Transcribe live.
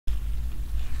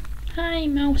Hi,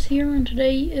 Mouse here, and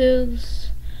today is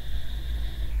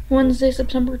Wednesday,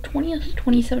 September 20th,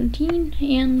 2017,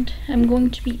 and I'm going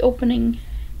to be opening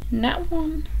not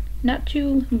one, not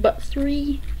two, but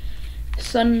three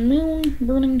Sun and Moon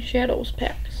Burning Shadows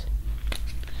packs.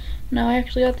 Now, I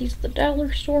actually got these at the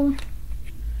dollar store,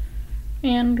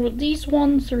 and with these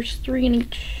ones, there's 3 in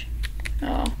each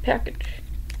package.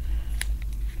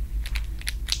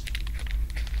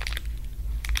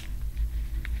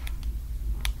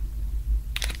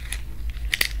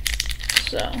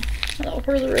 So, without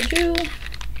further ado,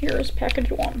 here is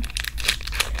package 1.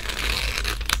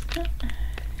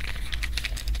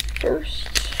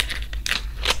 First,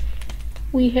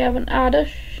 we have an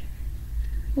Oddish,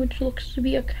 which looks to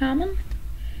be a common.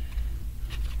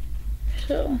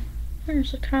 So,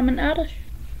 there's a common Oddish.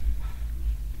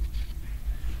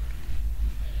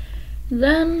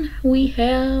 Then we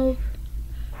have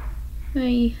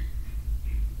a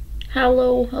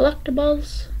Hollow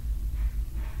Electabuzz.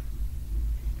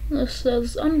 This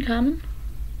says uncommon.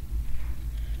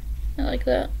 I like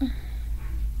that.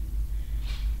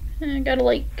 I gotta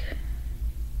like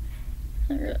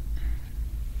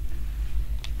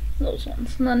those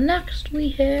ones. And then next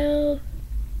we have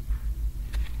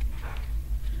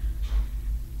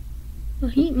a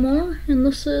Heatmore, and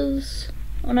this is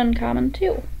an uncommon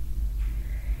too.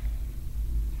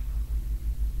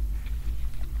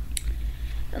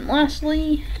 And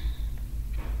lastly,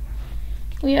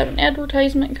 we have an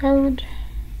advertisement card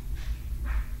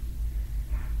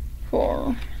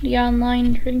for the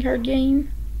online trading card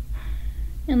game.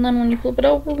 And then when you flip it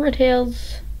over, it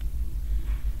has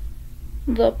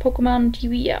the Pokemon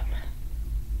TV app.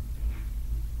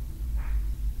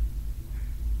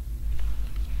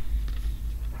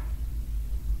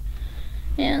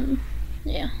 And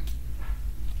yeah.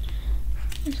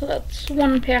 So that's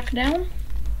 1 pack down.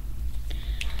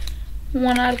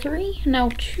 1 out of 3. Now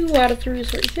 2 out of 3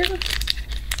 is right here.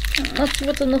 Let's see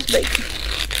what's in this bag.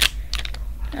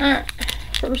 Alright.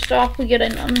 First off, we get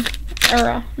not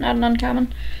an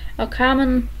uncommon, a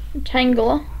common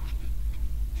Tangela.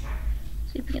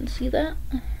 See if you can see that.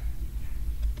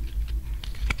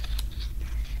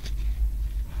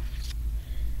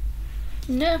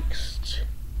 Next,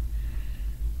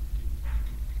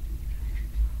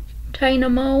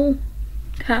 Sun&Moon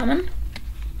common.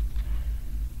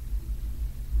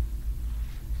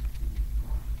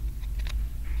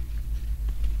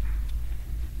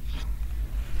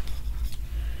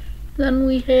 Then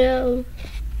we have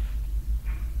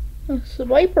a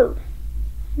Swiper,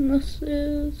 and this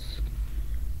is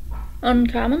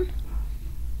uncommon.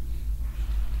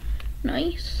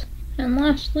 Nice. And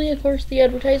lastly, of course, the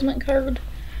advertisement card.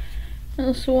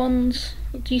 This one's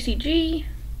TCG.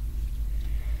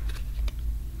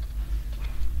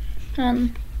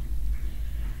 Online.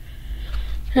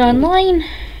 And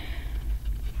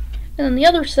then the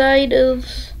other side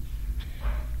is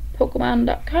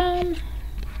Pokemon.com.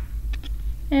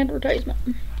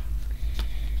 Advertisement.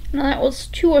 Now that was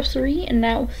 2 of 3, and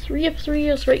now 3 of 3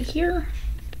 is right here.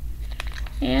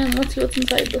 And let's see what's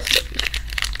inside this bag.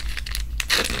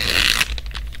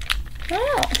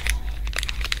 Oh!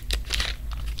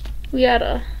 We got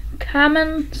a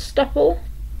common Stuffle.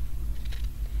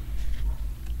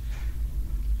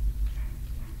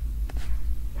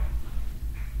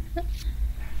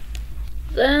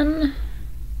 Then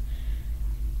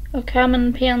a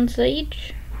common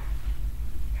Pansage.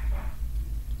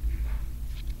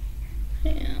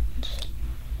 And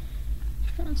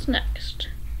what's next?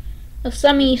 A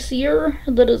Semi-Seer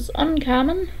that is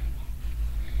uncommon.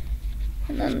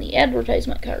 And then the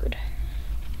advertisement card.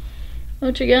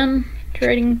 Which again,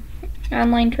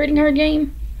 online trading card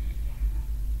game.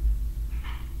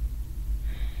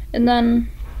 And then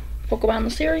Pokemon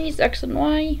the series, X and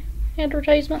Y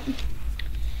advertisement.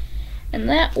 And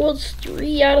that was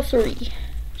 3 out of 3.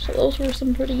 So those were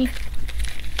some pretty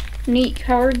neat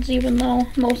cards, even though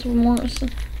most of them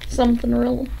weren't something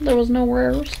real. There was no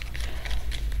rares.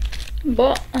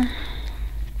 But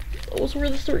those were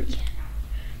the 3.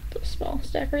 The small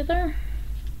stack right there.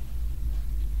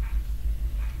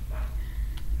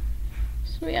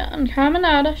 So we got uncommon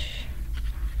Oddish.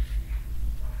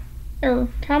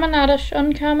 Common Oddish,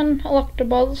 uncommon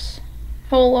Electabuzz,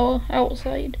 Holo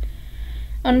outside.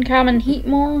 Uncommon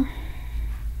Heatmore.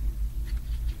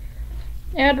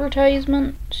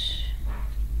 Advertisement.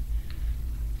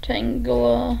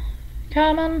 Tangela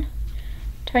common.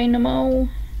 Sun&Moon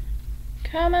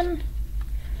common.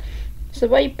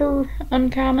 Swiper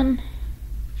uncommon.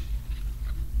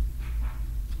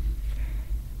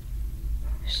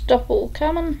 Stuffle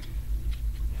common.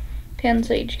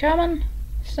 Pansage common.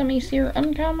 Semi-Seer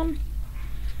uncommon.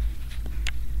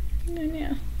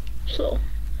 So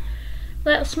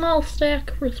that small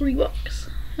stack for $3.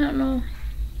 I don't know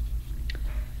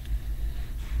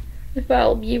if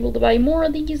I'll be able to buy more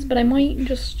of these, but I might,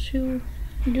 just to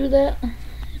do that.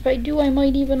 If I do, I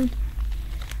might even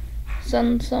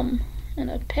send some in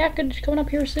a package coming up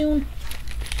here soon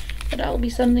that I'll be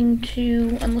sending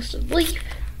to Unlisted Leaf.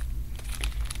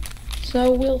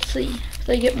 So we'll see if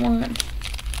they get more in.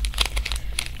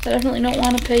 I definitely don't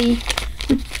want to pay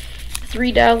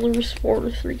 $3 for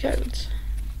 3 cards.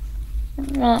 Well,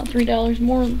 not $3,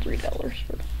 more than $3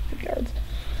 for 3 cards.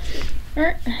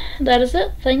 Alright, that is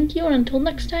it. Thank you, and until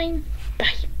next time,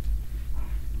 bye.